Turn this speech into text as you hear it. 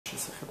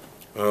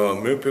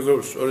მე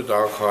ვფიქრობ, სწორედ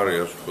აქ არის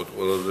ასე ვთქვათ,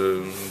 ყველაზე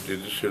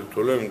დიდი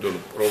სირთულე, იმიტომ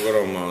რომ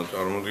პროგრამა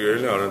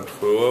წარმოდგენილი არ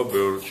ემთხვევა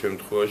ბევრ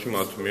შემთხვევაში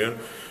მათ მიერ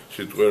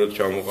სიტყვიერად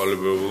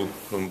ჩამოყალიბებულ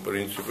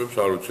პრინციპებს,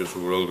 არ ვიცი ეს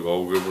უბრალოდ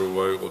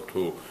გაუგებრობა იყო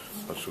თუ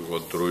ასე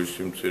ვთქვათ დროის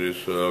სიმცირის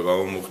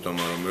გამო მოხდა,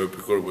 მაგრამ მე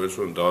ვფიქრობ ეს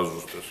რომ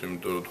დააზუსტეს,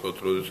 იმიტომ რომ თქვათ,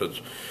 როდესაც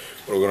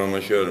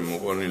პროგრამაში არის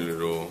მოყვანილი,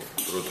 რომ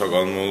დროთა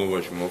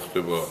განმავლობაში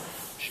მოხდება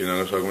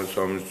შინაგან საქმეთა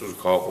სამინისტროს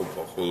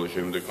გაყოფა, ხოლო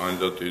შემდეგ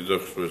კანდიდატი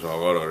იძახის, რომ ეს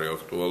აღარ არის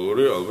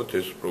აქტუალური, ალბათ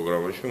ეს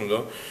პროგრამაში უნდა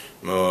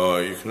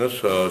იქნას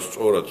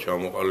სწორად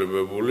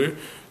ჩამოყალიბებული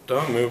და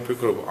მე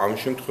ვფიქრობ, ამ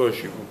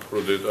შემთხვევაში უფრო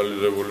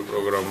დეტალიზებული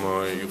პროგრამა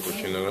იყო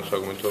შინაგან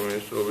საქმეთა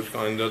მინისტრობის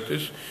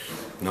კანდიდატის,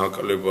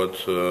 ნაკლებად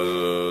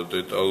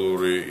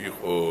დეტალური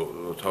იყო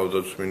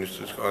თავდაცვის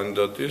მინისტრის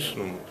კანდიდატის,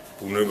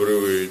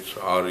 ბუნებრივიც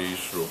არის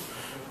ის, რომ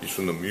ის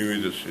უნდა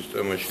მივიდეს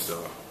სისტემაში და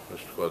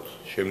ასე ვთქვათ,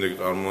 შემდეგ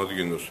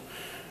წარმოადგენოს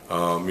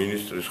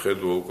მინისტრის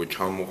ხედვა უკვე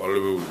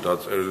ჩამოყალიბებული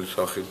დაწერილი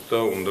სახით და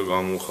უნდა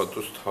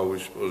გამოხატოს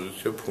თავის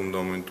პოზიცია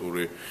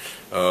ფუნდამენტური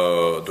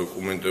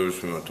დოკუმენტების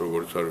მიმართ,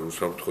 როგორც არის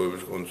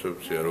უსაფრთხოების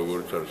კონცეფცია,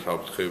 როგორც არის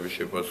საფრთხეების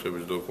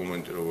შეფასების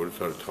დოკუმენტი, როგორც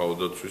არის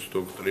თავდაცვის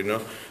დოქტრინა.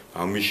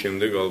 ამის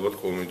შემდეგ ალბათ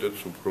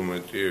კომიტეტს უფრო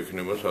მეტი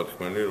ექნება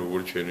სათქმელი,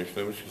 როგორც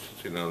შენიშნების, ისე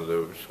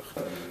წინააღმდეგობის სახით.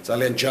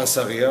 ძალიან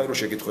ჯანსაღია, რომ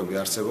შეკითხვები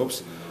არსებობს.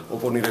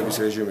 ოპონირების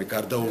რეჟიმი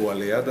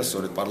გარდაუვალეა და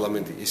სწორედ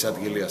პარლამენტი ის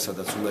ადგილია,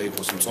 სადაც უნდა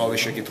იყოს მწვავე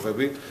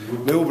შეკითხვები.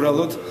 მე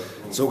უბრალოდ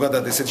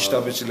ზოგადად ესეთ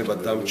შტაბეჭდილებად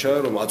დამრჩა,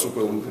 რომ აწ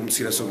უკვე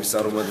უმცირესობის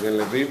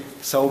წარმომადგენლები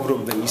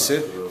საუბრობდნენ ისე,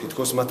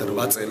 თითქოს მათ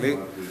 8 წელი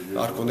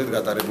არ ქონდეთ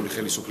გატარებული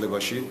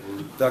ხელისუფლებაში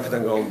და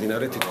აქედან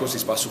გამომდინარე თითქოს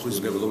ის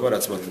პასუხისმგებლობა,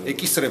 რაც მათ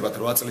ეკისრებათ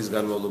 8 წლის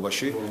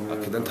განმავლობაში,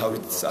 აქედან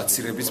თავის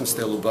აცირების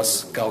მცდელობას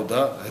გავდა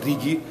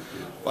რიგი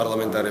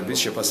პარლამენტარების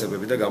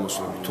შეფასებები და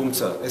გამოსვლები.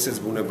 თუმცა ესეც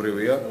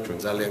ბუნებრივია, ჩვენ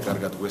ძალიან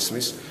კარგად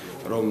გვესმის,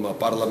 რომ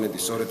პარლამენტი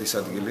სწორედ ის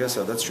ადგილია,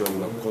 სადაც ჩვენ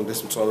გვქონდეს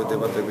მწვავე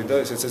დებატები და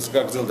ესეც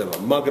გაგრძელდება.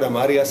 მაგრამ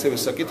არის ასევე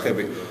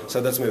საკითხები,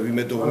 სადაც მე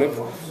ვიმედოვნებ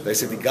და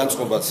ესეთი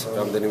განწყობაც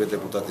რამდენიმე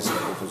დეპუტატის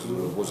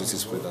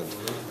ოპოზიციის მხრიდან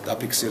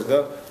დაფიქსირდა,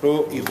 რომ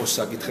იყოს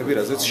საკითხები,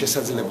 რაზეც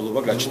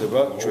შესაძლებლობა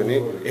გაჩნდება ჩვენი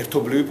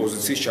ერთობლივი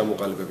პოზიციის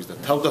ჩამოყალიბების და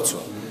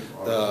თავდაცვა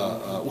და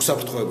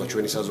უსაფრთხოება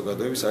ჩვენი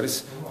საზოგადოების არის,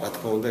 რა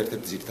თქმა უნდა,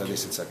 ერთ-ერთი ძირითადი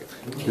ესეთ საკითხი.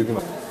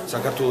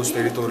 საქართველოს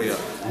ტერიტორია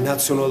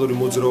ნაციონალური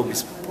მოძრაობის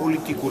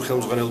პოლიტიკურ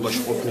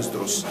ხელმძღვანელობაში ყოფნის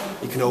დროს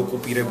იქნა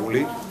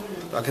ოკუპირებული.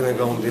 აქედან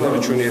გამომდინარე,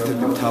 ჩვენი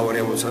ერთ-ერთი მთავარი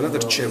ამოცანა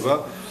რჩება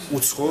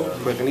უცხო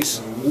ქვეყნის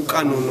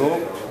უკანონო,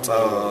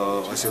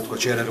 ასე ვთქვათ,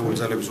 შეიარაღებული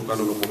ძალების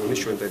უკანონო ყოფნის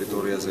ჩვენ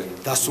ტერიტორიაზე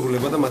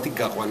დასრულება და მათი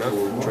გაყვანა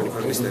ჩვენი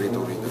ქვეყნის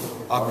ტერიტორიიდან.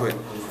 აქვე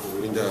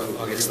მინდა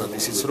აგეხსნათ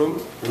ისიც, რომ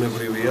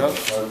ბუნებრივია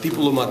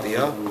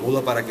დიპლომატია,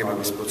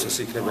 მოლაპარაკებების პროცესი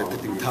იქნება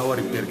ერთ-ერთი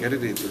მთავარი ბერგერი,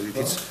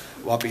 რითიც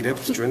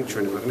ვაპირებთ ჩვენი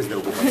ქვეყნის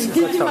დეოკუპაციას.